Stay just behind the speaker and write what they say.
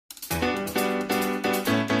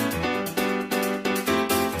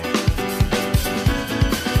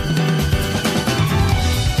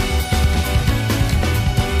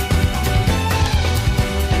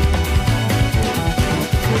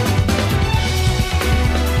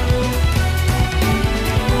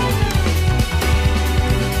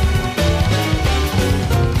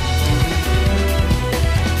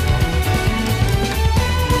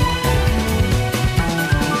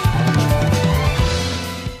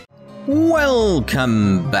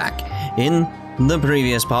Welcome back. In the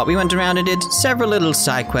previous part, we went around and did several little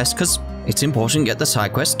side quests, because it's important to get the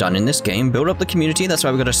side quests done in this game, build up the community. That's why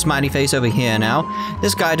we've got a smiley face over here now.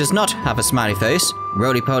 This guy does not have a smiley face.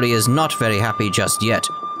 Roly-Poly is not very happy just yet.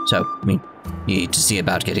 So, you need to see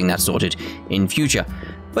about getting that sorted in future.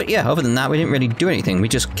 But yeah, other than that, we didn't really do anything. We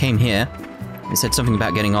just came here. We said something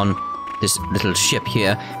about getting on this little ship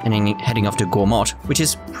here and then heading off to Gormott, which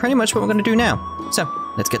is pretty much what we're going to do now. So,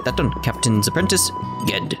 let's get that done. Captain's apprentice,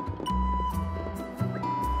 Ged.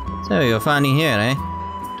 So, you're finally here, eh?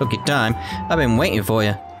 Took your time. I've been waiting for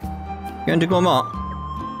you. Going to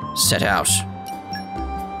Gormott? Set out.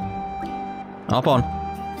 Hop on.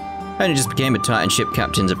 I only just became a Titan ship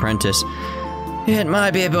captain's apprentice. It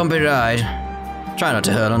might be a bumpy ride. Try not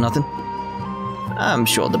to hurt or nothing. I'm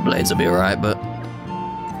sure the blades will be alright, but...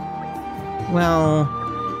 well...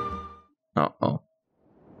 uh-oh.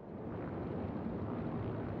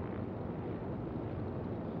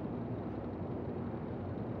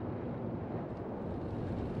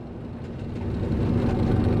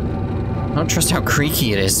 I don't trust how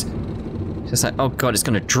creaky it is. It's just like, oh god, it's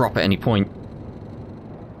gonna drop at any point.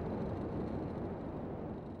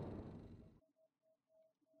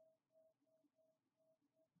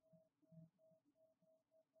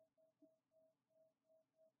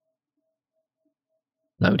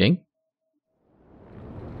 Loading.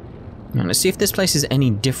 Now, let's see if this place is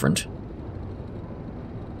any different.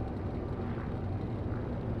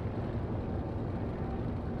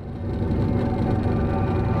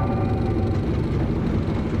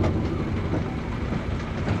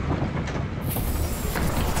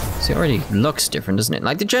 See, it already looks different, doesn't it?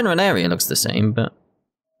 Like, the general area looks the same, but...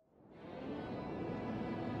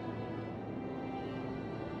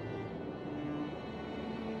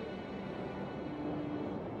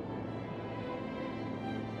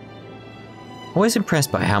 always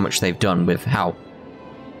impressed by how much they've done with how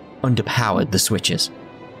underpowered the Switch is.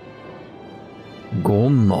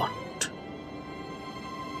 Gormott.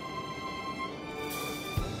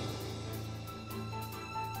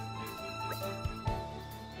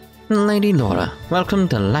 Lady Lora, welcome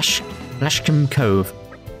to Lashcombe Cove.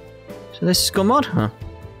 So this is Gormott, huh?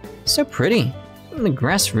 So pretty. The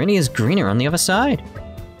grass really is greener on the other side.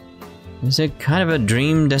 It's a kind of a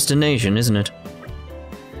dream destination, isn't it?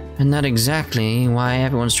 And that's exactly why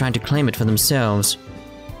everyone's trying to claim it for themselves,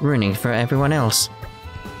 ruining it for everyone else.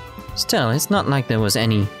 Still, it's not like there was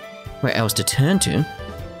anywhere else to turn to.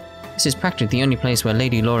 This is practically the only place where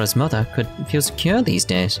Lady Lora's mother could feel secure these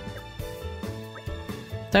days.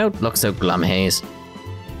 Don't look so glum, Hayes.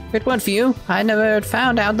 If it weren't for you, I never had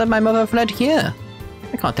found out that my mother fled here.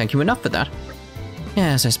 I can't thank you enough for that.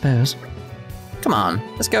 Yes, I suppose. Come on,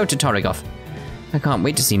 let's go to Torigoth. I can't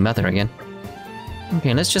wait to see Mother again.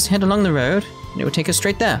 Okay, let's just head along the road, and it will take us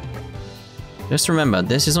straight there. Just remember,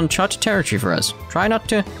 this is uncharted territory for us. Try not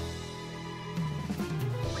to...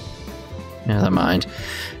 never mind.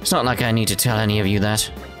 It's not like I need to tell any of you that.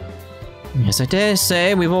 Yes, I dare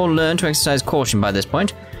say we've all learned to exercise caution by this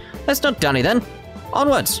point. Let's not dally then.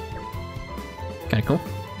 Onwards! Okay, cool.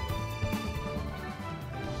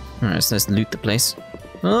 Alright, so let's loot the place.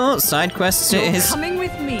 Oh, side quests it is. Coming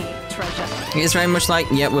with me, treasure. It's very much like,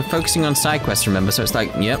 yeah, we're focusing on side quests, remember? So it's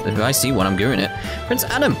like, yep, if I see one, I'm doing it. Prince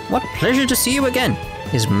Adam, what pleasure to see you again.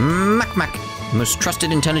 Is Mac, most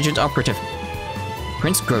trusted intelligent operative.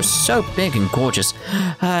 Prince grows so big and gorgeous.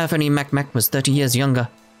 If only Mac was 30 years younger.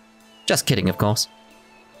 Just kidding, of course.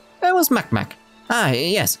 Where was Mac? Ah,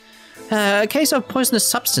 yes. A case of poisonous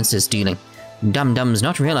substances dealing. Dum-dums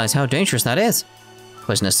not realize how dangerous that is.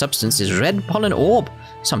 Poisonous substance is red pollen orb.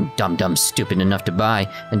 Some dum-dum stupid enough to buy,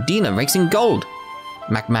 and dealer rakes in gold.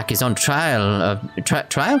 Mac is on trial.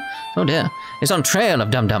 Oh dear. Is on trail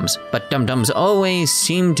of dum-dums, but dum-dums always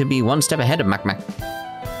seem to be one step ahead of Mac.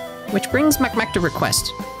 Which brings Mac to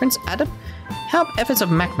request. Prince Adam, help efforts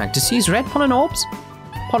of Mac to seize red pollen orbs.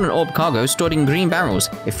 Pollen orb cargo stored in green barrels.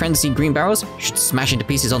 If friends see green barrels, should smash into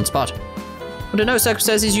pieces on spot. Under no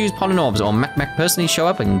circumstances use pollen orbs, or Mac personally show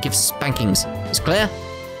up and give spankings. It's clear?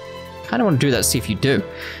 Kinda want to do that, see if you do.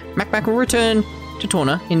 Mac will return to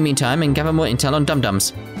Torna in meantime and gather more intel on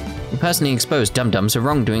dum-dums. And personally expose dum-dums for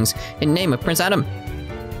wrongdoings in name of Prince Adam.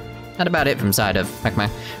 That about it from side of Mac.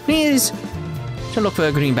 Please to look for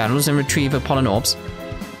green barrels and retrieve pollen orbs.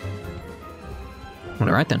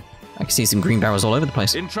 Alright then. I can see some green barrels all over the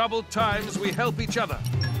place. In troubled times, we help each other.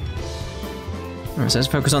 Alright, so let's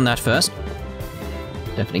focus on that first.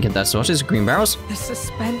 Definitely get that sorted. Green barrels. The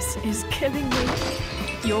suspense is killing me.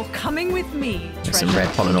 You're coming with me, treasure. There's some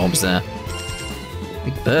red pollen orbs there.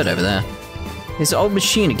 Big bird over there. It's an old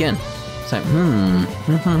machine again. It's like,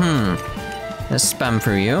 Let's spam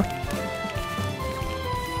through you.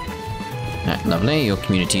 Alright, lovely. Your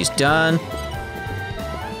community's done.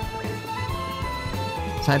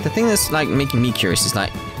 So the thing that's like making me curious is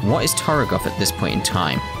like, what is Torigoth at this point in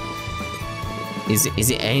time? Is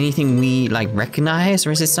it anything we like recognize,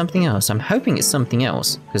 or is it something else? I'm hoping it's something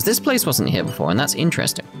else, because this place wasn't here before, and that's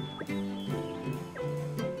interesting.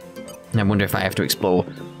 And I wonder if I have to explore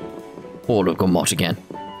all of Gormott again.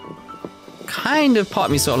 Kind of part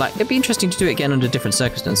of me sort of like, it'd be interesting to do it again under different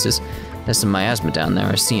circumstances. There's some miasma down there,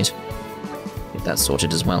 I see it. Get that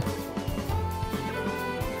sorted as well.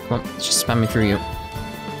 Come on, let's just spam me through you.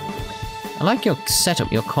 I like your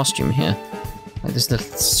setup, your costume here. Like this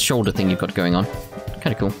little shoulder thing you've got going on. Kind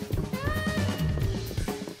of cool.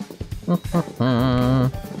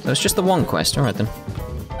 So it's just the one quest, alright then.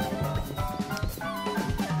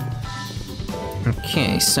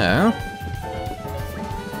 Okay, so...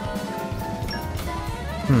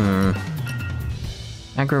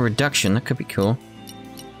 Aggro reduction, that could be cool.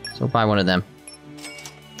 So I'll buy one of them.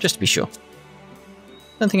 Just to be sure.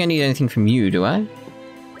 Don't think I need anything from you, do I?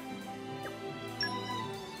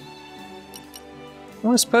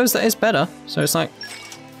 Well, I suppose that is better. So it's like...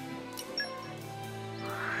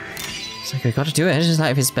 It's like, we gotta do it. It's just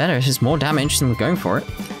like, if it's better, it's just more damage, then we're going for it.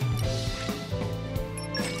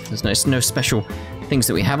 There's no special things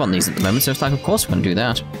that we have on these at the moment, so it's like, of course we're gonna do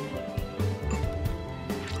that.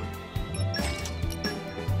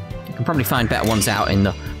 I can probably find better ones out in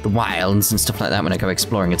the wilds and stuff like that when I go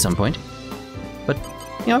exploring at some point. But,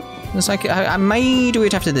 you know, it's like, I may do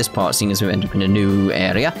it after this part, seeing as we end up in a new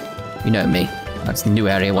area. You know me. That's the new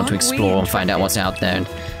area I want to explore and find out what's out there and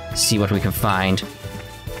see what we can find.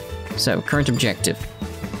 So, current objective.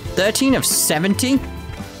 13 of 70?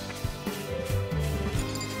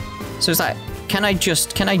 So it's like, can I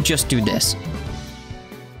just do this?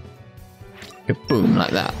 Boom,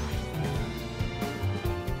 like that.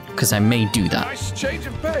 Because I may do that. Nice change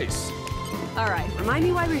of pace. Alright, remind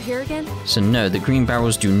me why we're here again? So no, the green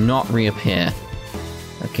barrels do not reappear.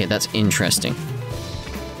 Okay, that's interesting.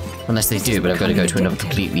 Unless they do, but I've got to go to another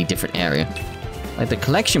completely different area. Like, the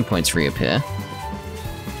collection points reappear.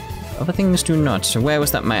 Other things do not. So where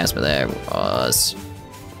was that miasma? There it was.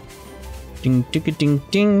 Ding, ding, ding,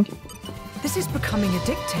 ding. This is becoming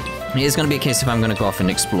addictive. It is going to be a case if I'm going to go off and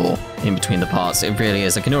explore in between the parts. It really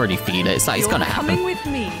is. I can already feel it. It's like, it's going to happen. Coming with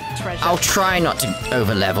me, treasure. I'll try not to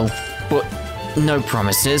over-level, but no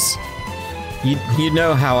promises. You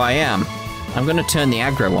know how I am. I'm going to turn the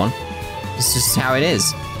aggro on. It's just how it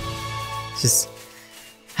is. It's just...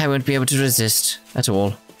 I won't be able to resist at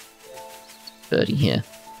all. Birdie here.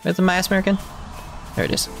 Where's the miasma again? There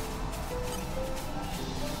it is.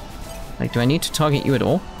 Like, do I need to target you at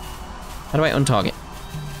all? How do I untarget?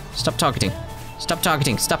 Stop targeting. Stop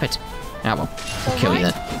targeting. Stop it. Ah, well. I'll kill you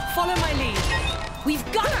then. Follow my lead. We've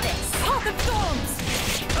got this. Path of Thorns.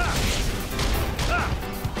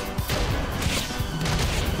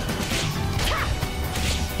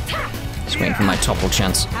 Just waiting for my topple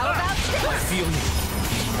chance. How about this? I feel you.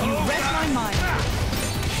 You read my mind.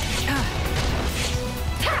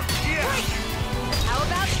 How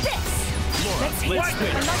about this? Lora, Let's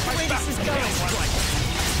hit. I like the way this is going.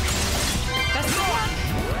 That's the one.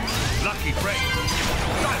 Lucky break.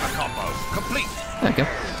 Driver combo complete. There we go.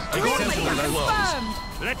 Confirmed.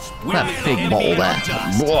 Let's That big ball there.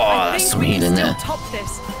 Whoa, I that's think some we heat can in still there. top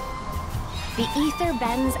this. The ether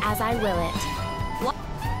bends as I will it.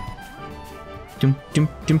 Dum, dum,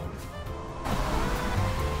 dum.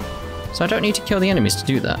 So I don't need to kill the enemies to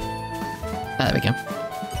do that. There we go.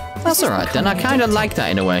 That's alright then. I kind of like that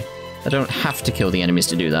in a way. I don't have to kill the enemies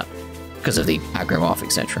to do that. Because of the aggro off,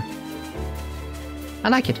 etc. I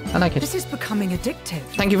like it. I like it. This is becoming addictive.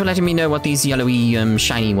 Thank you for letting me know what these yellowy,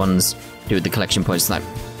 shiny ones do with the collection points. Like,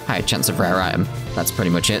 higher chance of rare item. That's pretty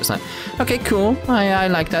much it. It's like, okay, cool. I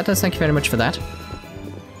like that. Thank you very much for that.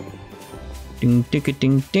 Ding, ding,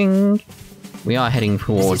 ding, ding. We are heading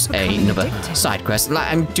towards another side quest. Like,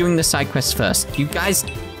 I'm doing the side quests first. You guys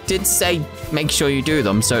did say make sure you do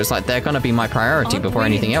them, so it's like they're gonna be my priority before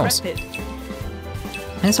anything else. And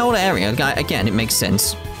this whole area, again, it makes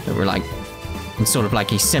sense that we're like, it's sort of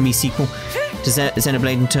like a semi-sequel to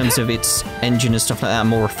Xenoblade in terms of its engine and stuff like that, a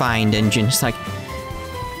more refined engine. It's like,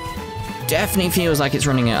 definitely feels like it's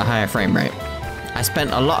running at a higher frame rate. I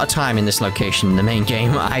spent a lot of time in this location in the main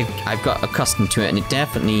game. I've got accustomed to it, and it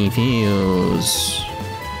definitely feels...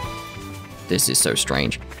 This is so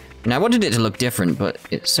strange. And I wanted it to look different, but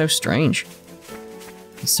it's so strange.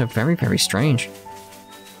 It's so very, very strange.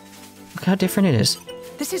 Look how different it is.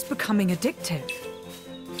 This is becoming addictive.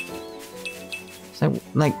 So,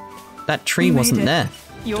 like, that tree wasn't there.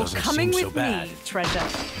 You're coming with me, treasure.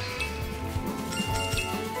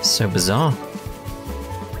 So bizarre.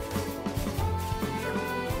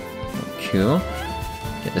 Cool.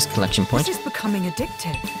 Get this collection point. This is becoming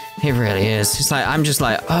addictive. It really is. It's like, I'm just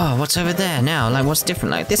like, oh, what's over there now? Like, what's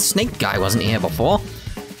different? Like, this snake guy wasn't here before.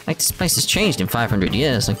 Like, this place has changed in 500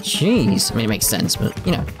 years. Like, jeez. I mean, it makes sense, but,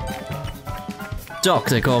 you know. Doc,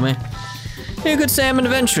 they call me. You could say I'm an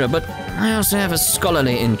adventurer, but I also have a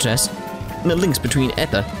scholarly interest in the links between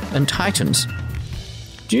Ether and Titans.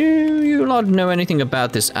 Do you lot know anything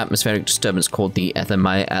about this atmospheric disturbance called the Ether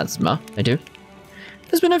miasma? I do.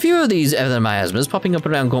 There's been a few of these Ether miasmas popping up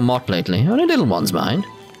around Gormott lately, on a little one's mind.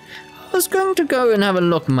 I was going to go and have a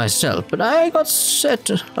look myself, but I got set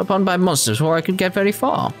upon by monsters before I could get very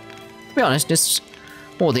far. To be honest, it's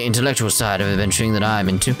more the intellectual side of adventuring that I'm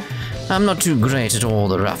into. I'm not too great at all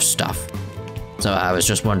the rough stuff. So I was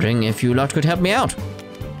just wondering if you lot could help me out.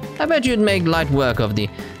 I bet you'd make light work of the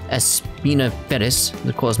Espina Ferris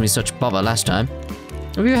that caused me such bother last time.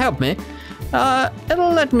 If you help me,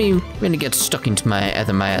 it'll let me really get stuck into my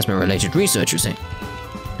Ether miasma related research, you see.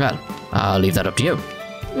 Well, I'll leave that up to you.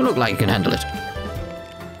 You look like you can handle it.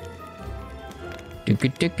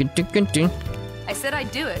 I said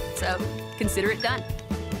I'd do it, so consider it done.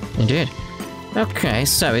 Indeed. Okay,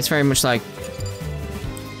 so it's very much like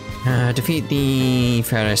defeat the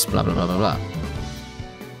Ferris, blah blah blah blah blah.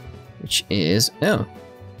 Which is we'll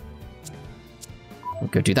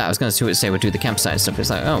go do that. I was going to say we'll do the campsite and stuff. It's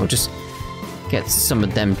like, oh, we'll just get some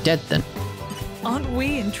of them dead then. Aren't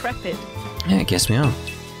we intrepid? Yeah, I guess we are.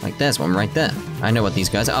 Like, there's one right there. I know what these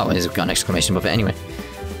guys are. Oh, there's got an exclamation above it anyway.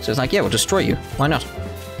 So it's like, yeah, we'll destroy you. Why not?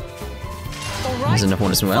 All right. There's another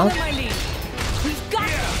one as well. Follow my lead. We've got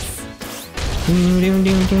this.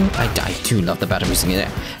 I do love the battle music in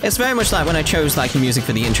there. It's very much like when I chose like the music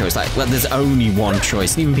for the intro. It's like, well, there's only one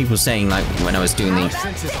choice. Even people saying like when I was doing the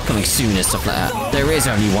coming soon and stuff like that, there is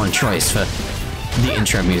only one choice for the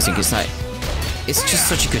intro music. It's like, it's just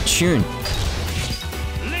such a good tune.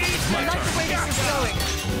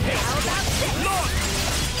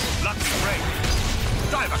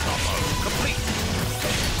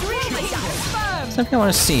 Something I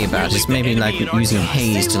want to see about is maybe like using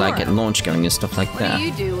haze to like get launch going and stuff like What that. do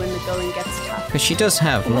you do when the going gets tough? Because she does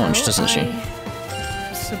have launch, doesn't she?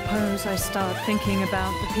 I suppose I start thinking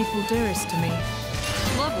about the people dearest to me.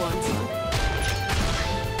 Loved ones.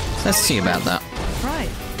 Let's see about that. Right.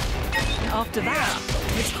 After that,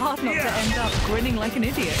 it's hard not to end up grinning like an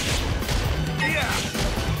idiot.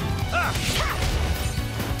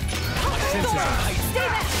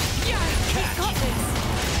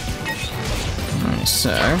 Alright,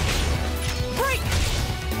 so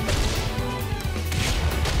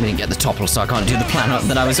we didn't get the topple, so I can't do the plan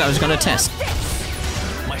that I was going to test.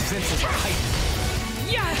 My senses are heightened.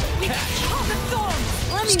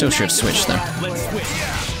 Still should switch though. Let's switch.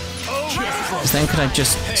 Because then could I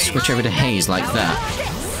just switch over to haze like that?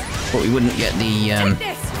 But we wouldn't get the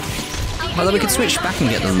although we could switch back and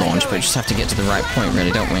get the launch, but we just have to get to the right point,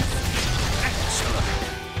 really, don't we?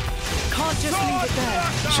 Can't just leave it there.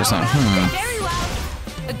 It's just like, Very well.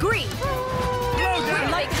 Agree. I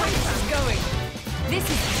like how this is going. This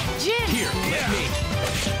is Jin. Here, let me.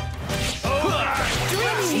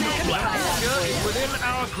 Within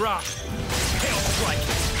our grasp. Hail strike.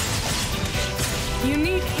 You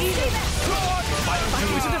need healing. Back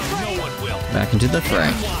into the fray. No one will. back into the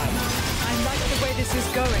fray. I like the way this is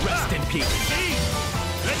going. Rest in peace.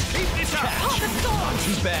 Let's keep this up. Not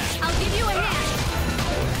too bad. I'll give you a hand.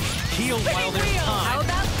 Heal while there's How time.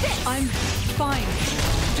 about this? I'm fine.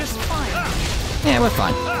 Just fine. Yeah, we're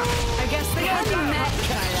fine. I guess they had me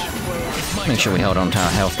met. Make sure we hold on to our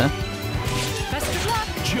health then. Best of luck.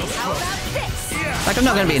 How about this? Like, I'm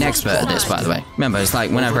not going to be an expert at this, by the way. Remember, it's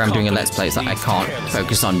like whenever I'm doing a Let's Play, it's like I can't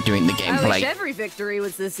focus on doing the I wish gameplay. every victory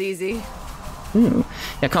was this easy. Ooh.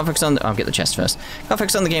 Yeah, can't focus on I'll get the chest first. Can't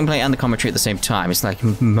focus on the gameplay and the commentary at the same time. It's like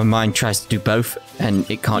my mind tries to do both, and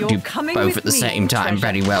it can't You're do coming both with at the me, same time treasure.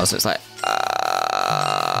 very well. So it's like,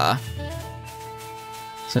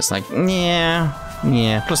 So it's like,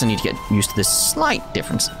 yeah. Plus I need to get used to this slight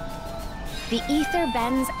difference. The ether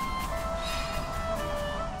bends.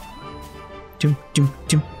 Doom, doom,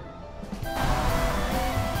 doom.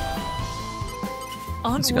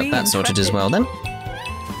 Aren't So we got that sorted as intrepid? well then.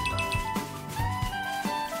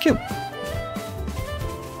 Cool.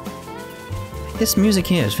 This music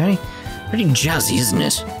here is very jazzy, isn't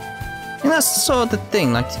it? And that's sort of the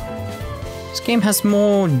thing, like, this game has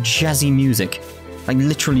more jazzy music. Like,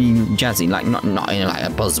 literally jazzy, like, not in like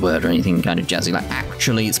a buzzword or anything kind of jazzy, like,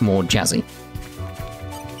 actually it's more jazzy.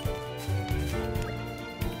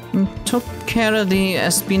 Took care of the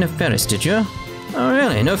Espina Ferris, did you? Oh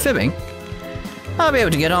really, no fibbing? I'll be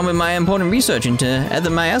able to get on with my important research into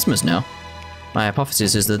other miasmas now. My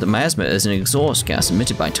hypothesis is that the miasma is an exhaust gas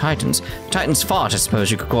emitted by Titans. Titan's fart, I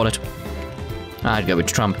suppose you could call it. I'd go with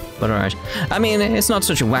Trump, but alright. I mean, it's not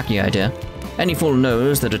such a wacky idea. Any fool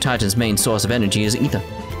knows that a Titan's main source of energy is ether.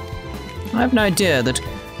 I have an idea that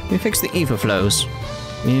if we fix the ether flows,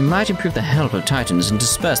 we might improve the health of Titans and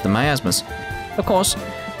disperse the miasmas. Of course,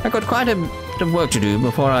 I've got quite a bit of work to do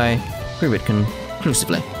before I prove it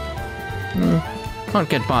conclusively. Can't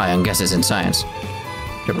get by on guesses in science.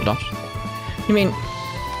 Triple dot. You mean,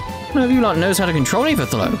 none of you lot knows how to control ether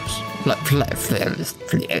flows?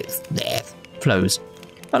 Flows.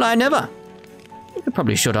 Well, I never. You could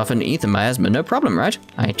probably shut off an ether miasma, no problem, right?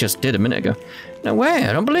 I just did a minute ago. No way,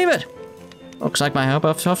 I don't believe it. Looks like my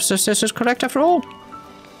hypothesis is correct after all.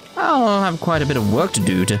 I'll have quite a bit of work to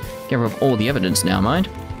do to gather up all the evidence now, mind.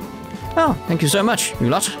 Well, thank you so much, you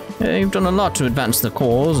lot. You've done a lot to advance the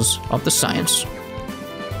cause of the science.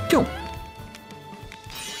 Cool.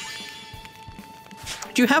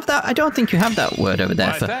 Do you have that? I don't think you have that word over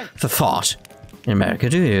there for fart in America,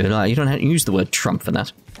 do you? Like, you don't have to use the word Trump for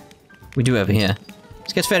that. We do over here.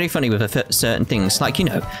 It gets very funny with certain things, like, you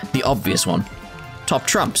know, the obvious one. Top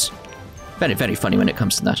trumps. Very, very funny when it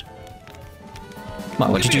comes to that.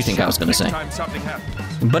 Well, what did you think I was going to say?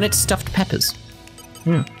 Bunnet stuffed peppers.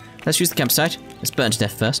 Let's use the campsite. Let's burn to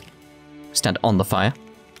death first. Stand on the fire.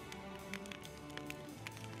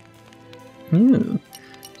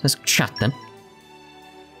 Let's chat then.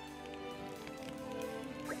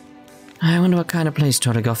 I wonder what kind of place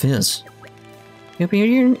Torigoth is. You'll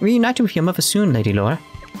be reunited with your mother soon, Lady Lora.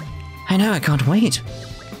 I know, I can't wait.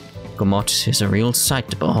 Gormott is a real sight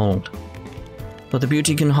to behold. But the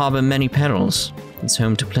beauty can harbor many perils. It's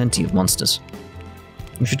home to plenty of monsters.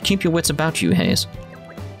 You should keep your wits about you, Hayes.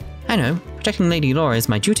 I know, protecting Lady Lora is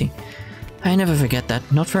my duty. I never forget that,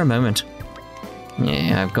 not for a moment.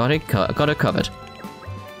 Yeah, I've got it covered.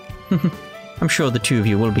 I'm sure the two of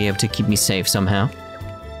you will be able to keep me safe somehow.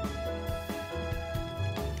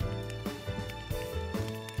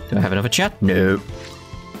 Do I have another chat? No.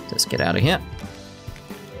 Let's get out of here.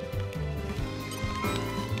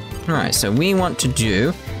 Alright, so we want to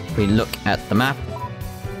do... We look at the map.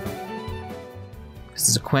 Because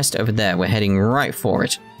there's a quest over there. We're heading right for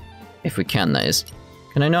it. If we can, that is.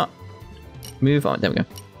 Can I not move on? There we go.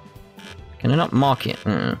 Can I not mark it?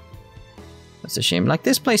 That's a shame. Like,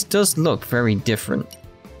 this place does look very different.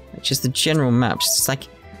 Like, just the general map. Just like...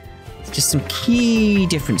 Just some key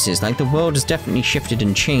differences. Like, the world has definitely shifted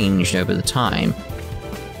and changed over the time.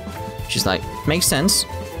 Which is like, makes sense.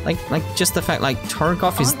 Like just the fact, like,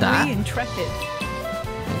 Torigoth is that. Aren't we intrepid?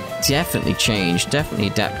 Definitely changed, definitely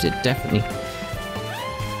adapted, definitely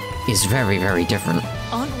is very, very different.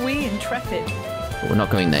 Aren't we intrepid? But we're not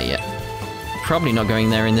going there yet. Probably not going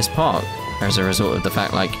there in this part, as a result of the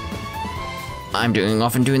fact, like, I'm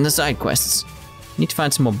off and doing the side quests. Need to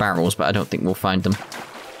find some more barrels, but I don't think we'll find them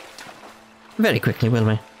very quickly, will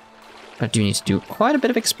we? But I do need to do quite a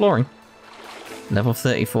bit of exploring. Level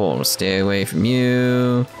 34, we'll stay away from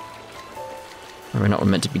you. We're not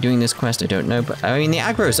meant to be doing this quest, I don't know, but I mean the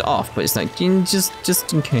aggro's off, but it's like,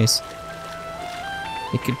 just in case.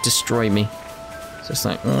 It could destroy me. So it's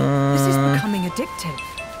like, This is becoming addictive.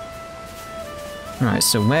 Alright,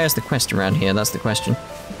 so where's the quest around here? That's the question.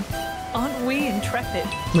 Aren't we intrepid?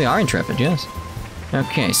 We are intrepid, yes.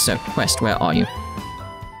 Okay, so quest, where are you?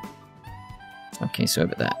 Okay, so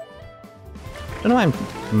over there. I don't know why I'm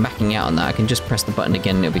backing out on that. I can just press the button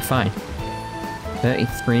again and it'll be fine.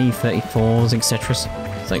 33, 34s, etc.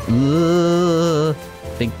 It's like, ugh,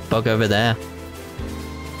 big bug over there.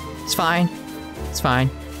 It's fine. It's fine.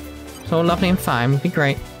 It's all lovely and fine. It'll be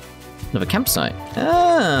great. Another campsite.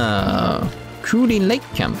 Oh, Cooley Lake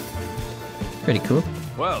Camp. Pretty cool.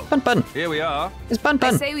 Well, Bun. here we are. It's Bun.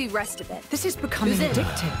 I say we rest a bit. This is becoming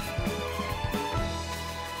addictive.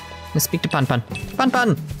 Let's speak to Bun.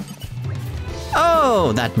 Bun!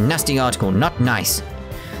 Oh, that nasty article, not nice.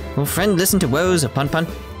 Will friend listen to woes of Pun?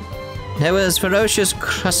 There was ferocious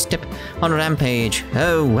crustip on rampage.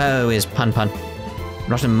 Oh, woe is Pun.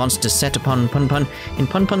 Rotten monster set upon Pun in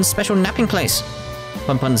Pun's special napping place.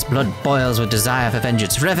 Pun's blood boils with desire for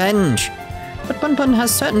vengeance. Revenge! But Pun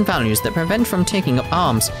has certain values that prevent from taking up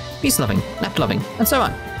arms. Peace-loving, nap-loving, and so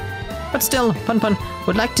on. But still, Pun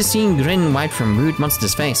would like to see grin wide from rude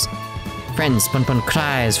monster's face. Friends, Pun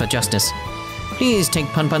cries for justice. Please take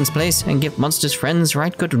Pun's place and give monster's friends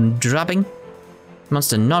right good drubbing.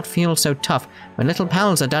 Monster not feel so tough when little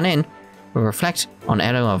pals are done in. Will reflect on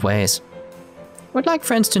error of ways. Would like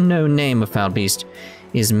friends to know name of foul beast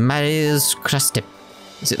is Marius Crustip.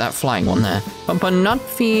 Is it that flying one there? Pun not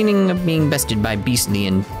feeling of being bested by beastly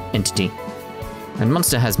entity. And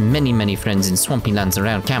Monster has many, many friends in swampy lands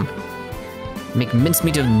around camp. Make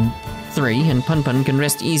mincemeat of 3, and Pun Pun can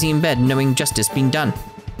rest easy in bed knowing justice been done.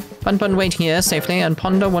 Pun Pun wait here safely and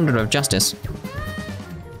ponder wonder of justice.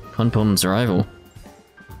 Pun Pun's rival.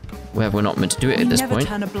 Where we're not meant to do it at this point. We never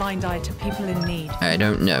turn a blind eye to people in need. I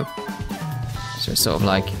don't know. So it's sort of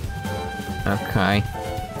like, okay.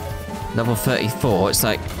 Level 34, it's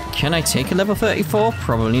like, can I take a level 34?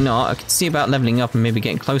 Probably not. I could see about leveling up and maybe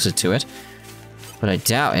getting closer to it. But I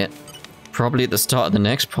doubt it. Probably at the start of the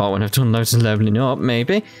next part when I've done loads of leveling up,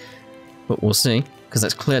 maybe. But we'll see. Because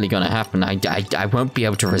that's clearly going to happen. I won't be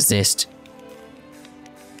able to resist.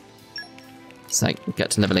 It's like,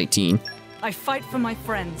 get to level 18. I fight for my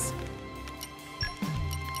friends.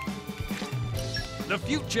 The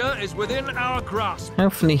future is within our grasp.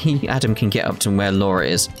 Hopefully Adam can get up to where Lora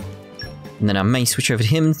is. And then I may switch over to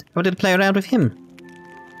him. I wanted to play around with him.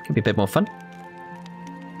 Could be a bit more fun.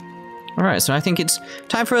 Alright, so I think it's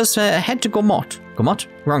time for us to head to Gormott. Gormott?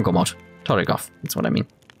 Wrong Gormott. Torigoth. That's what I mean.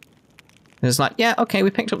 It's like, yeah, okay, we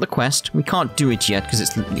picked up the quest. We can't do it yet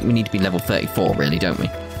because we need to be level 34, really, don't we?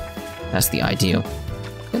 That's the ideal.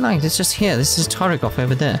 But like, it's just here. This is Torigoth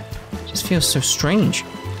over there. It just feels so strange.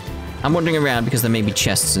 I'm wandering around because there may be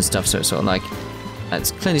chests and stuff, so it's sort of like...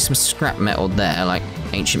 It's clearly some scrap metal there, like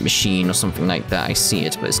ancient machine or something like that. I see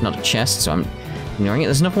it, but it's not a chest, so I'm ignoring it.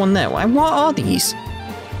 There's another one there. What are these?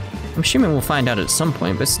 I'm assuming we'll find out at some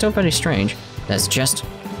point, but it's still very strange. There's a chest.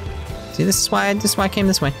 See, this is why I came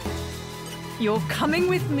this way. You're coming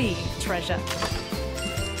with me, treasure.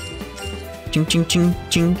 Ching, ching, ching,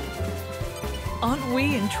 ching. Aren't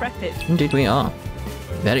we intrepid? Indeed we are.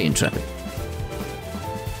 Very intrepid.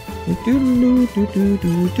 Aren't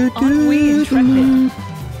we intrepid?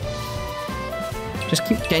 Just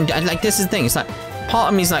keep getting... Like, this is the thing. It's like,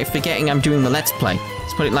 part of me is like forgetting I'm doing the Let's Play.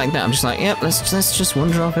 Let's put it like that. I'm just like, yep, let's just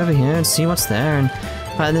wander off over here and see what's there and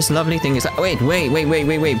find this lovely thing. It's like, wait.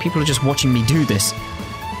 People are just watching me do this.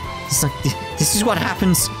 It's like, this is what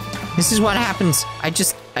happens. This is what happens. I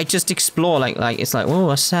just explore, like it's like, oh,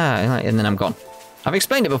 what's that? And then I'm gone. I've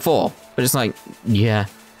explained it before, but it's like, yeah.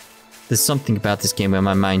 There's something about this game where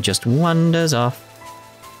my mind just wanders off.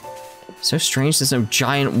 So strange, there's no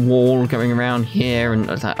giant wall going around here, and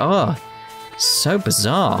it's like, oh, so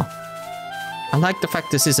bizarre. I like the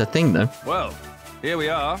fact this is a thing, though. Well, here we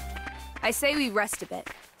are. I say we rest a bit.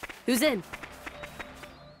 Who's in?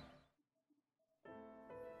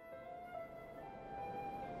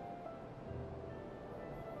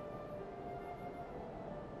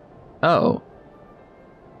 Oh.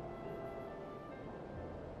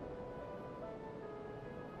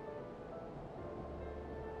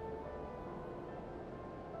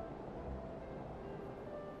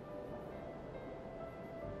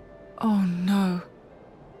 Oh no.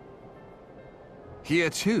 Here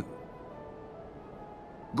too.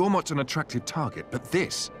 Gormott's an attractive target, but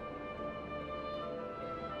this...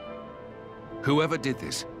 Whoever did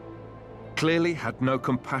this clearly had no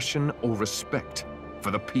compassion or respect for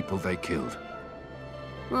the people they killed.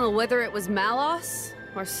 Well, whether it was Malos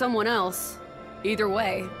or someone else, either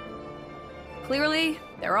way. Clearly,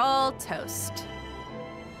 they're all toast.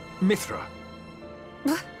 Mithra.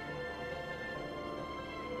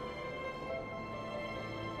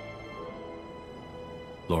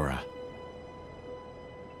 Lora.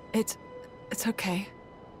 It's okay.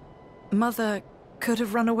 Mother could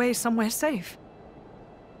have run away somewhere safe.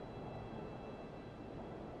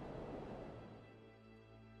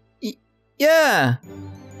 Yeah!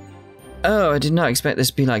 Oh, I did not expect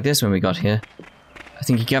this to be like this when we got here. I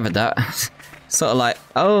think you gathered that. Sort of like,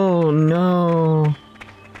 oh no.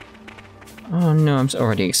 Oh no, I'm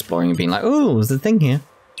already exploring and being like, oh, there's a thing here.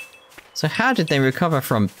 So how did they recover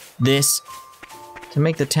from this to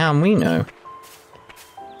make the town we know?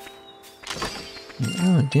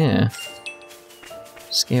 Oh dear.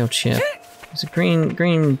 Scaled ship. It's a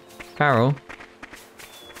green barrel.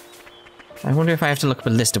 I wonder if I have to look up a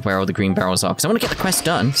list of where all the green barrels are, because I want to get the quest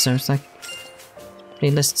done, so it's like... a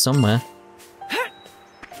list somewhere.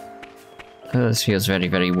 Oh, this feels very,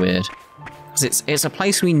 very weird. Because it's a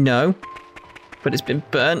place we know, but it's been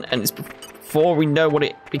burnt, and it's before we know what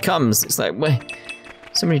it becomes. It's like, wait,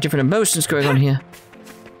 so many different emotions going on here.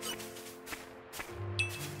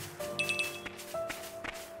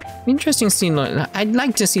 Interesting scene like that. I'd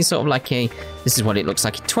like to see sort of like a, this is what it looks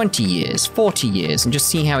like in 20 years, 40 years, and just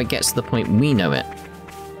see how it gets to the point we know it.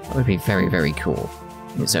 That would be very, very cool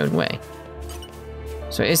in its own way.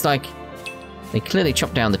 So it's like, they clearly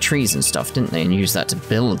chopped down the trees and stuff, didn't they, and used that to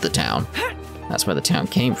build the town. That's where the town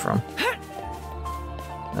came from.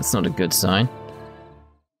 That's not a good sign.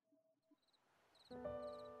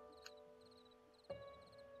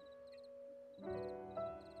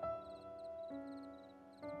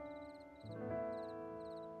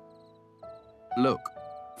 look.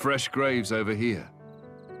 Fresh graves over here.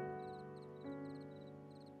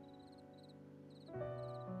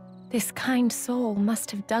 This kind soul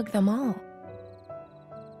must have dug them all.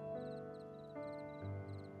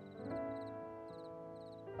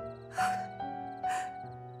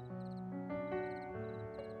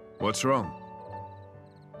 What's wrong?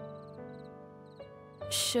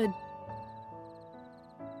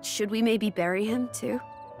 Should we maybe bury him too?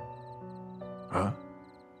 Huh?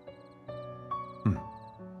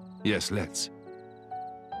 Yes, let's.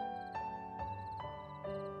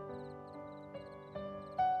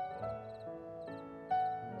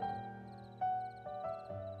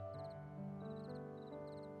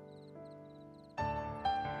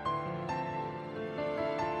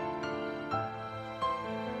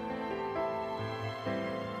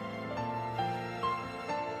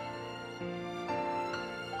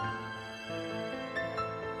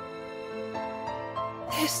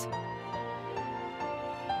 This...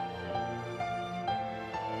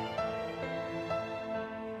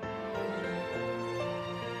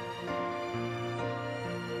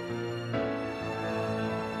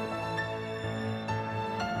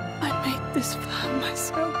 I made this vow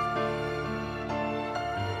myself.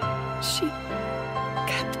 She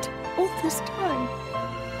kept all this time.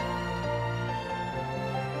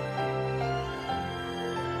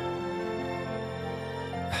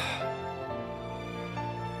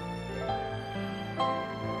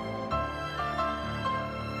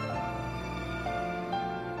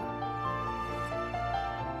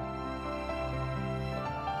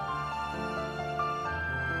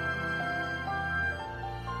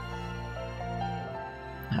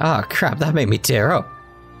 Oh crap, that made me tear up.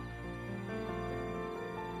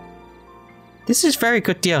 This is very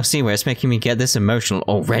good DLC where it's making me get this emotional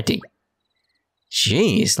already.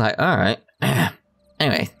 Jeez, like, alright.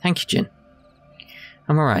 Anyway, thank you, Jin.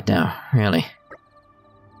 I'm alright now, really.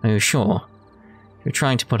 Are you sure? If you're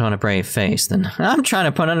trying to put on a brave face, then I'm trying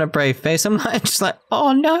to put on a brave face. I'm like, just like,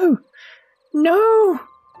 oh no! No!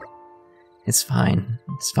 It's fine.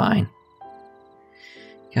 It's fine.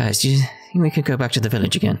 Guys, do you think we could go back to the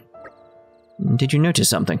village again? Did you notice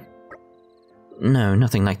something? No,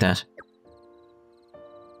 nothing like that.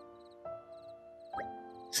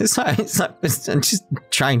 I'm just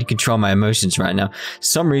trying to control my emotions right now. For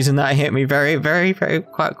some reason that hit me very,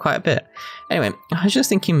 quite a bit. Anyway, I was just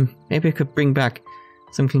thinking maybe I could bring back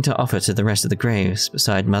something to offer to the rest of the graves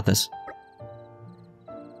beside Mother's.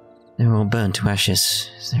 They're all burnt to ashes.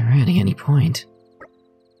 Is there really any point?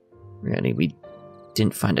 Really, we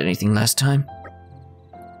didn't find anything last time.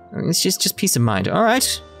 It's just peace of mind.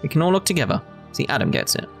 Alright, we can all look together. See, Adam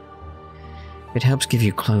gets it. It helps give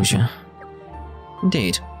you closure.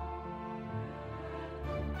 Indeed.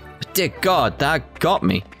 But dear God, that got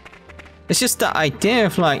me. It's just that idea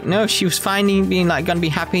of like, no, she was finally being like gonna be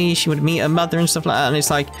happy, she would meet her mother and stuff like that, and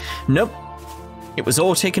it's like, nope. It was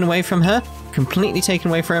all taken away from her, completely taken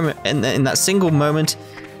away from her in that single moment,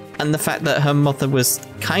 and the fact that her mother was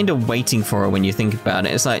kind of waiting for her when you think about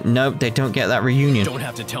it. It's like, nope, they don't get that reunion. Don't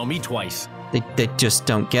have to tell me twice. They just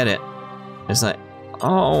don't get it. It's like,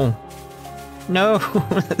 oh. No,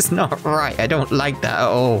 that's not right. I don't like that at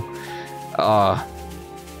all.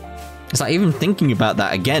 It's like even thinking about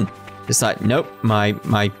that again. It's like, nope, my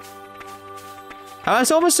I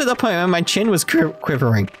was almost at the point where my chin was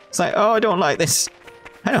quivering. It's like, oh, I don't like this.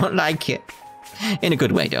 I don't like it. In a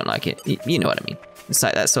good way, don't like it. You know what I mean. It's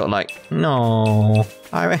like that sort of like, no.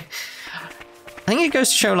 I think it goes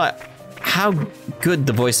to show like how good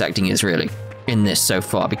the voice acting is really in this so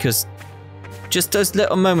far, because just those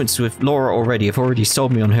little moments with Lora already have already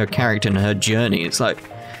sold me on her character and her journey. It's like,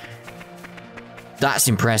 that's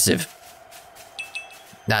impressive.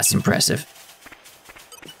 That's impressive.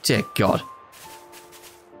 Dear God.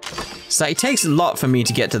 It's like, it takes a lot for me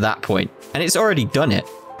to get to that point, and it's already done it.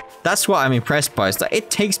 That's what I'm impressed by. It's like, it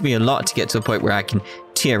takes me a lot to get to the point where I can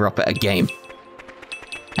tear up at a game.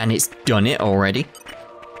 And it's done it already.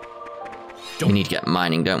 We need to get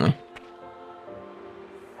mining, don't we?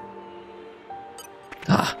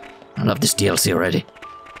 Ah, I love this DLC already.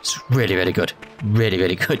 It's really, really good. Really,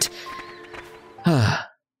 really good. Ah.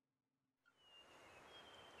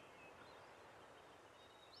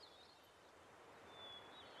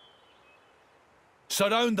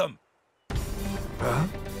 Surround them. Huh?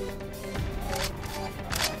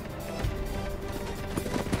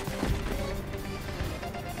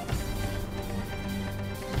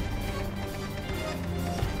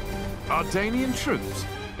 Ardanian troops?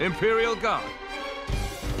 Imperial Guard?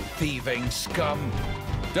 Thieving scum.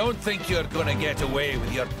 Don't think you're gonna get away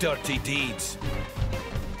with your dirty deeds.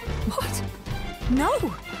 What?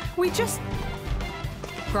 No! We just...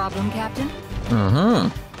 Problem, Captain? Uh-huh.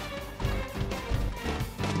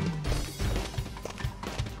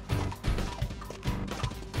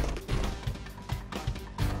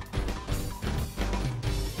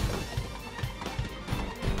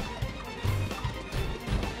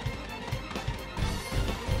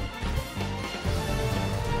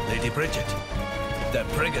 Lady Brighid. They're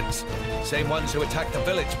brigands. Same ones who attacked the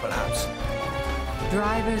village, perhaps.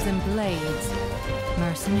 Drivers and blades.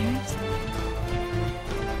 Mercenaries?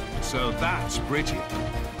 So that's Brighid.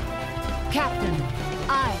 Captain,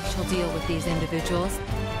 I shall deal with these individuals.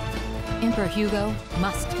 Emperor Hugo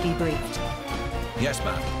must be briefed. Yes,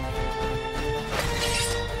 ma'am.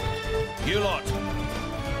 You lot,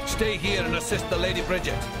 stay here and assist the Lady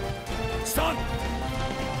Brighid. Son!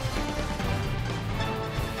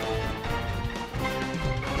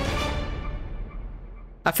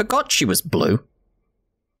 I forgot she was blue.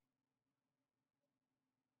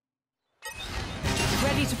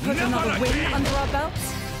 Ready to put another win under our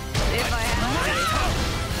belts? If I have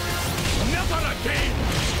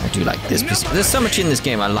I do like this piece. There's so much in this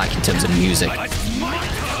game I like in terms of music.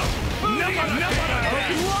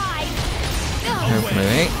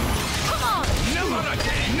 Hopefully.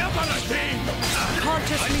 Can't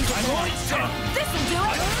just leave it alone. This'll do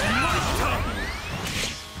it!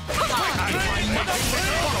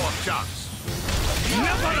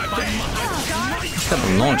 Got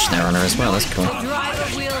the launch there on her as well, that's cool. driver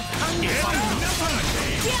wheel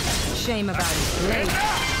Shame about his blade.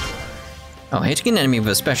 Oh, hitting an enemy with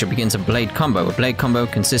a special begins a blade combo. A blade combo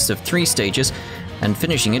consists of 3 stages, and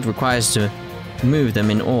finishing it requires to move them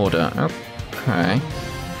in order. Okay.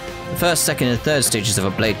 The first, second, and third stages of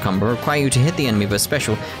a blade combo require you to hit the enemy with a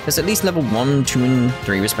special that's at least level 1, 2, and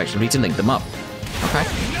 3 respectively to link them up. Okay.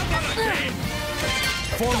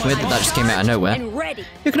 Weird that just came out of nowhere.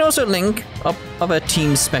 You can also link up other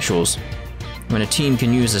team specials. When a team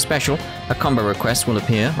can use a special, a combo request will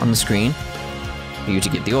appear on the screen for you to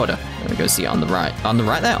give the order. Let me go see it on the right. On the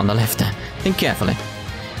right there? On the left there. Think carefully.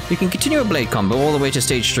 You can continue a blade combo all the way to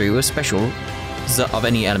stage 3 with special of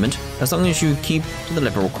any element, as long as you keep to the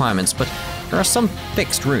level requirements, but there are some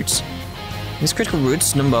fixed routes. These critical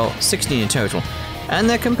routes number 16 in total, and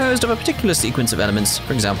they're composed of a particular sequence of elements,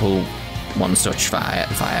 for example, one such fire,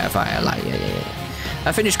 light, yeah.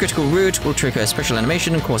 A finished critical route will trigger a special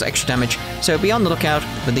animation and cause extra damage, so be on the lookout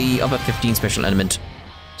for the other 15 special element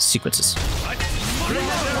sequences.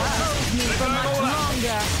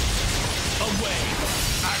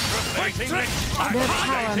 Their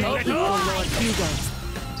power may equal Lord Hugo's.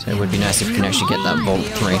 So it would be nice if we can actually get that Vault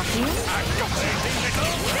 3.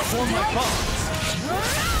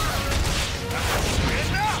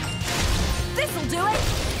 This'll do it!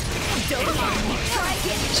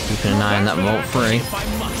 Just keeping an eye on that Vault 3.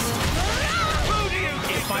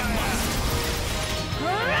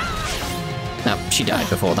 No, she died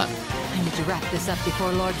before that. I need to wrap this up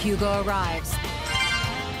before Lord Hugo arrives.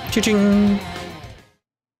 Cha-ching!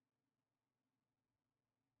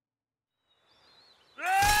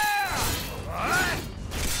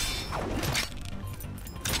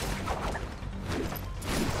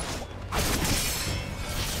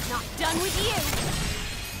 Not done with you!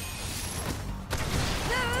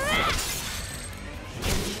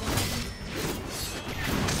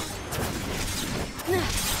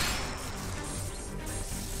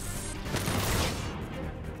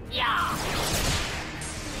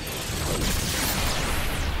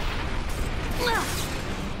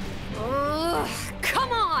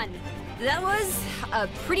 Come on! That was a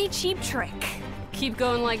pretty cheap trick. Keep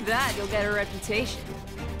going like that, you'll get a reputation.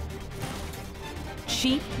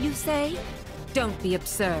 Cheap, you say? Don't be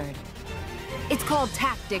absurd. It's called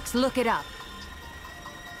tactics, look it up.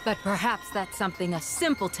 But perhaps that's something a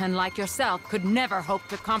simpleton like yourself could never hope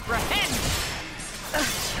to comprehend.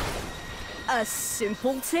 A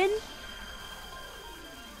simpleton?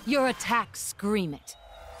 Your attacks scream it.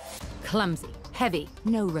 Clumsy, heavy,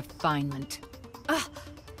 no refinement.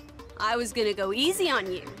 I was gonna go easy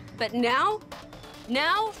on you, but now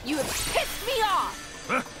you have pissed me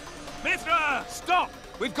off! Mithra! Stop!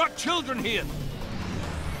 We've got children here!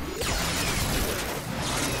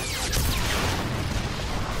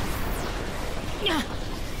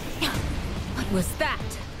 What was that?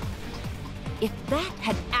 If that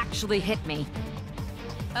had actually hit me...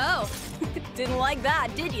 Oh, didn't like that,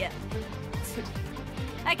 did you?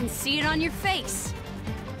 I can see it on your face.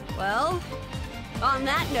 Well, on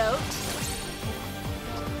that note...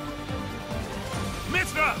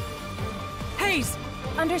 Mithra! Haze!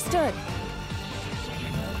 Understood.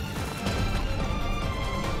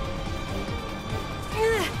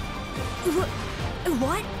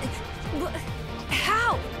 What?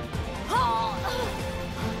 How?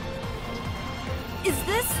 Is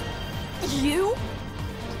this... you?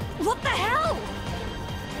 What the hell?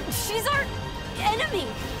 She's our enemy!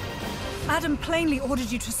 Adam plainly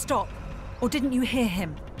ordered you to stop. Or didn't you hear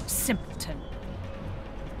him, simpleton?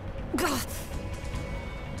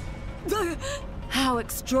 How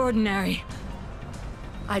extraordinary.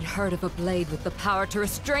 I'd heard of a blade with the power to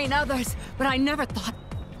restrain others, but I never thought...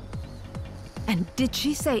 And did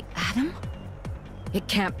she say Adam? It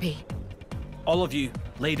can't be. All of you,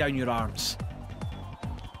 lay down your arms.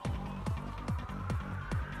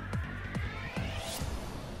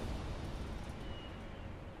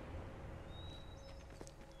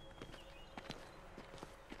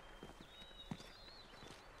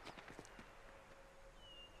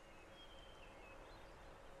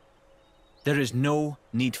 There is no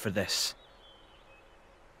need for this.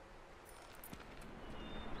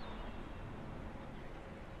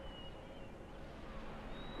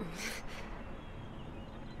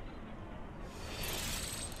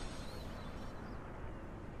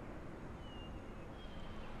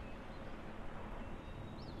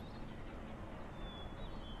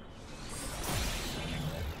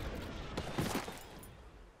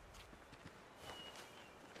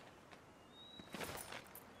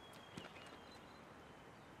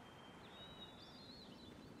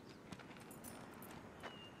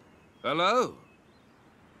 Hello?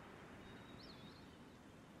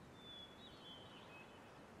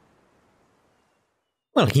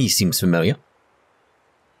 Well, he seems familiar.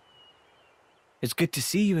 It's good to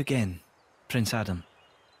see you again, Prince Adam.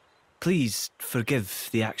 Please forgive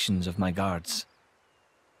the actions of my guards.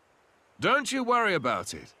 Don't you worry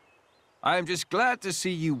about it. I am just glad to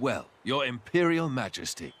see you well, Your Imperial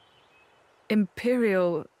Majesty.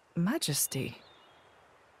 Imperial Majesty?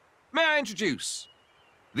 May I introduce?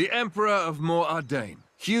 The Emperor of Mor-Ardain,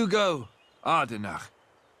 Hugo Ardenach.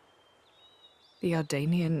 The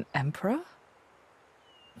Ardanian Emperor?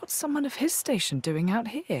 What's someone of his station doing out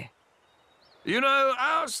here? You know,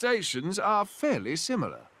 our stations are fairly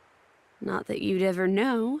similar. Not that you'd ever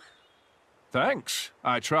know. Thanks,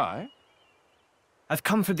 I try. I've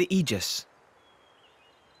come for the Aegis.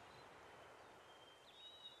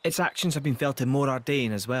 Its actions have been felt in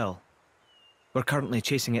Mor-Ardain as well. We're currently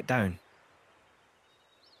chasing it down.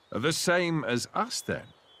 The same as us, then.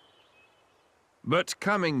 But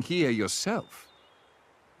coming here yourself.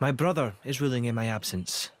 My brother is ruling in my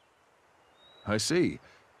absence. I see.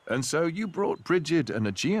 And so you brought Brighid and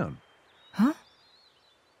Aegeon. Huh?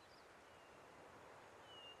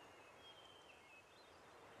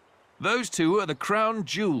 Those two are the crown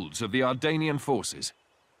jewels of the Ardanian forces.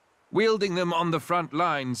 Wielding them on the front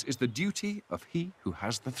lines is the duty of he who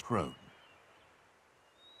has the throne.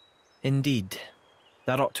 Indeed.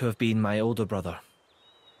 That ought to have been my older brother.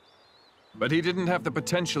 But he didn't have the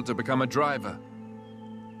potential to become a driver.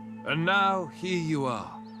 And now, here you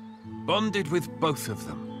are, bonded with both of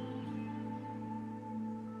them.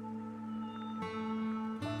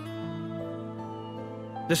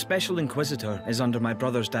 The Special Inquisitor is under my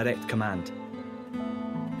brother's direct command.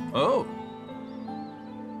 Oh.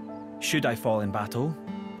 Should I fall in battle,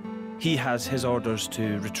 he has his orders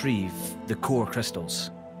to retrieve the core crystals.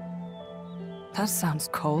 That sounds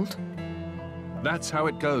cold. That's how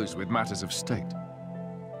it goes with matters of state.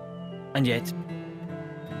 And yet,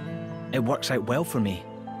 it works out well for me.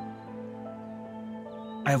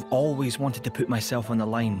 I have always wanted to put myself on the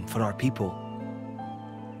line for our people.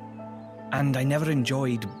 And I never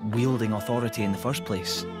enjoyed wielding authority in the first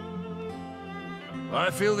place.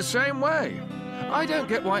 I feel the same way. I don't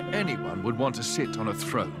get why anyone would want to sit on a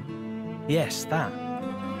throne. Yes, that.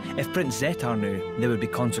 If Prince Zetar knew, there would be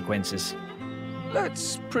consequences.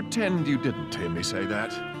 Let's pretend you didn't hear me say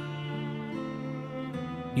that.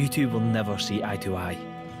 You two will never see eye to eye.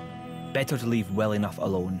 Better to leave well enough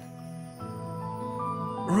alone.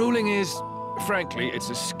 Ruling is, frankly, it's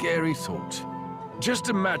a scary thought. Just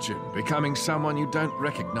imagine becoming someone you don't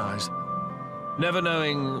recognize. Never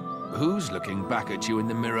knowing who's looking back at you in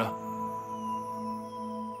the mirror.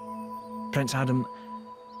 Prince Adam,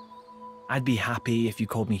 I'd be happy if you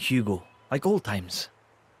called me Hugo, like old times.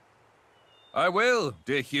 I will,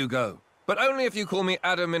 dear Hugo, but only if you call me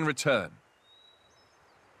Adam in return.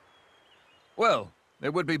 Well,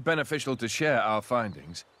 it would be beneficial to share our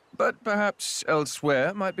findings, but perhaps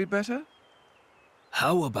elsewhere might be better?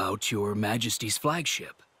 How about your Majesty's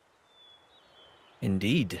flagship?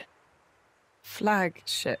 Indeed.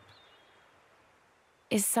 Flagship.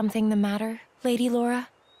 Is something the matter, Lady Lora?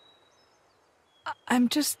 I'm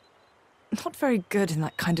just not very good in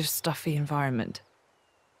that kind of stuffy environment.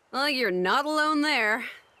 Well, you're not alone there.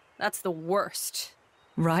 That's the worst.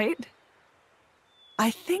 Right?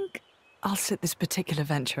 I think I'll sit this particular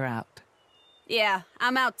venture out. Yeah,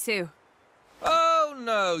 I'm out too. Oh,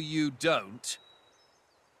 no, you don't.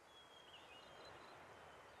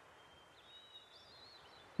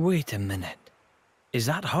 Wait a minute. Is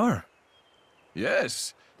that her?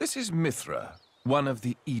 Yes, this is Mithra, one of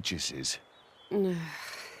the Aegises.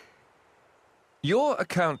 Your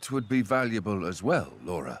account would be valuable as well,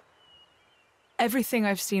 Lora. Everything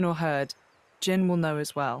I've seen or heard, Jin will know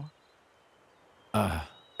as well.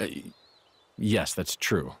 Yes, that's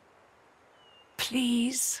true.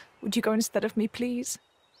 Please, would you go instead of me, please?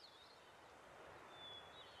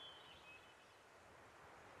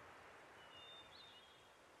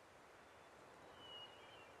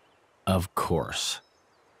 Of course.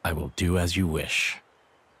 I will do as you wish.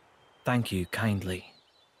 Thank you kindly.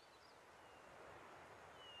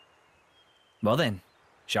 Well then,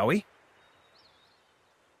 shall we?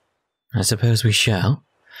 I suppose we shall.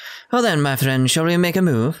 Well then, my friend, shall we make a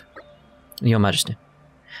move? Your Majesty.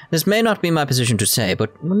 This may not be my position to say,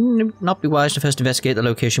 but wouldn't it not be wise to first investigate the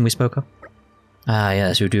location we spoke of? Ah,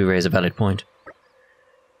 yes, you do raise a valid point.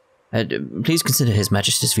 Please consider His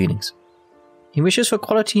Majesty's feelings. He wishes for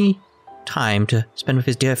quality time to spend with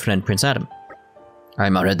his dear friend, Prince Adam. I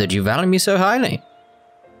am honored that you value me so highly.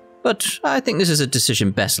 But I think this is a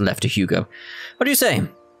decision best left to Hugo. What do you say?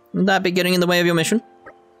 Would that be getting in the way of your mission?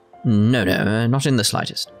 No, not in the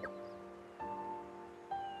slightest.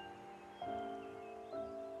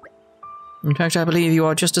 In fact, I believe you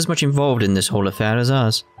are just as much involved in this whole affair as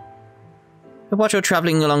us. But what with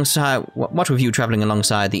you travelling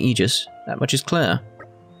alongside the Aegis, that much is clear.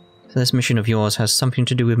 So this mission of yours has something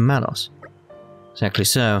to do with Malos. Exactly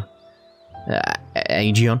so.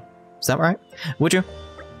 Aegion, is that right? Would you?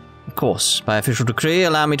 Of course, by official decree,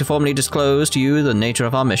 allow me to formally disclose to you the nature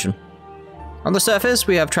of our mission. On the surface,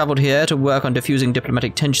 we have travelled here to work on diffusing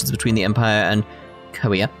diplomatic tensions between the Empire and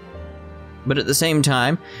Korea. But at the same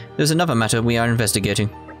time, there's another matter we are investigating.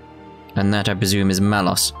 And that, I presume, is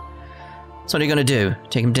Malos. So what are you going to do?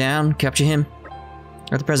 Take him down? Capture him?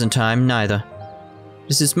 At the present time, neither.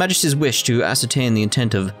 It is His Majesty's wish to ascertain the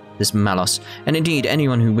intent of this Malos, and indeed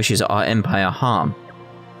anyone who wishes our Empire harm.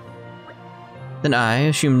 Then I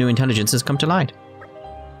assume new intelligence has come to light.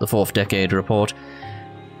 The 4th Decade reported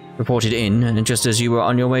in, just as you were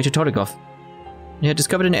on your way to Torigoth. You had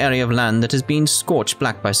discovered an area of land that has been scorched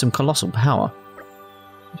black by some colossal power.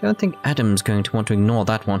 I don't think Adam's going to want to ignore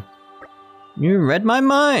that one. You read my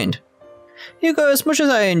mind. Hugo, as much as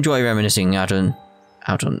I enjoy reminiscing out on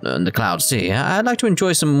the Cloud Sea, I'd like to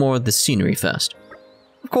enjoy some more of the scenery first.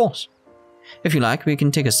 Of course. If you like, we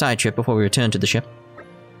can take a side trip before we return to the ship.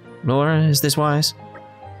 Lora, is this wise?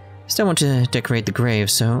 I still want to decorate the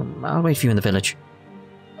grave, so I'll wait for you in the village.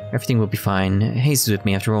 Everything will be fine. Haze is with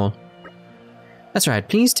me after all. That's right,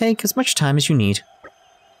 please take as much time as you need.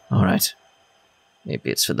 Alright.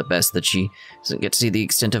 Maybe it's for the best that she doesn't get to see the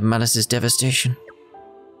extent of Malice's devastation.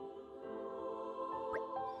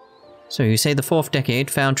 So you say the 4th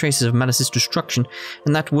Decade found traces of Malice's destruction,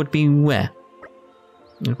 and that would be where?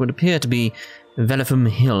 It would appear to be Velifum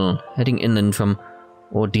Hill, heading inland from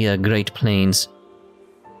Ordia Great Plains.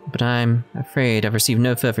 But I'm afraid I've received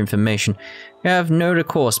no further information. We have no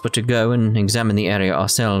recourse but to go and examine the area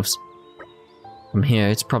ourselves. From here,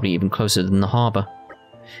 it's probably even closer than the harbour.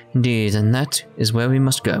 Indeed, and that is where we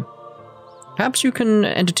must go. Perhaps you can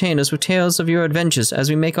entertain us with tales of your adventures as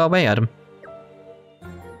we make our way, Adam.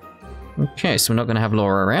 Okay, so we're not going to have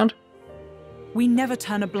Lora around. We never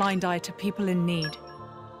turn a blind eye to people in need.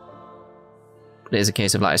 But it is a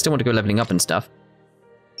case of, like, I still want to go leveling up and stuff.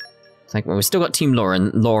 It's like, well, we've still got Team Lora,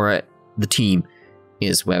 and Lora, the team,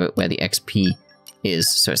 is where the XP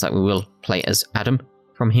is. So it's like we will play as Adam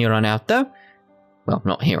from here on out, though. Well,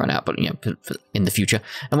 not here on out, but, you know, for in the future.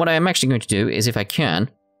 And what I am actually going to do is, if I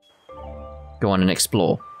can, go on and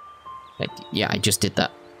explore. Like, yeah, I just did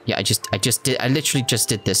that. Yeah, I literally just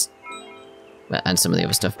did this. And some of the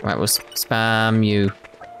other stuff. Right, we'll spam you.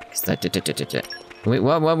 Wait,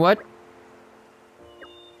 what?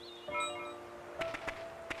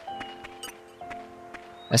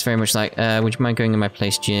 That's very much like, would you mind going in my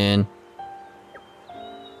place, Jin?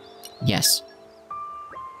 Yes.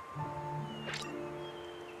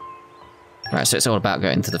 Right, so it's all about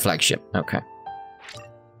going to the flagship. Okay.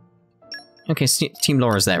 Okay, so Team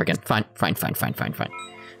Laura's there again. Fine.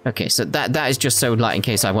 Okay, so that is just so, like, in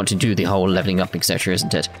case I want to do the whole leveling up, etc.,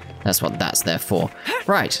 isn't it? That's what that's there for.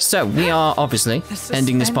 Right, so we are obviously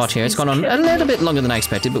ending this part here. It's gone on a little bit longer than I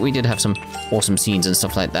expected, but we did have some awesome scenes and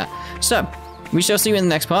stuff like that. So, we shall see you in the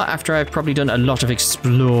next part, after I've probably done a lot of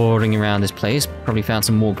exploring around this place. Probably found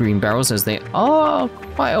some more green barrels, as they are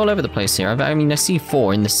quite all over the place here. I mean, I see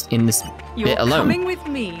 4 in this bit alone. You're coming with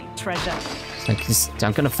me, treasure. It's like this,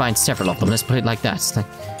 I'm gonna find several of them. Let's put it like that.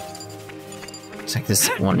 It's like this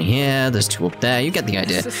one here. There's two up there. You get the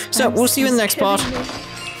idea. So we'll see you in the next part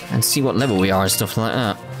and see what level we are and stuff like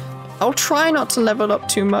that. I'll try not to level up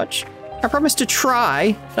too much. I promise to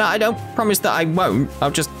try. No, I don't promise that I won't.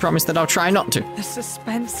 I'll just promise that I'll try not to. The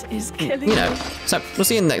suspense is killing me. You know. So we'll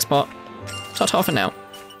see you in the next part. Ta-ta for now.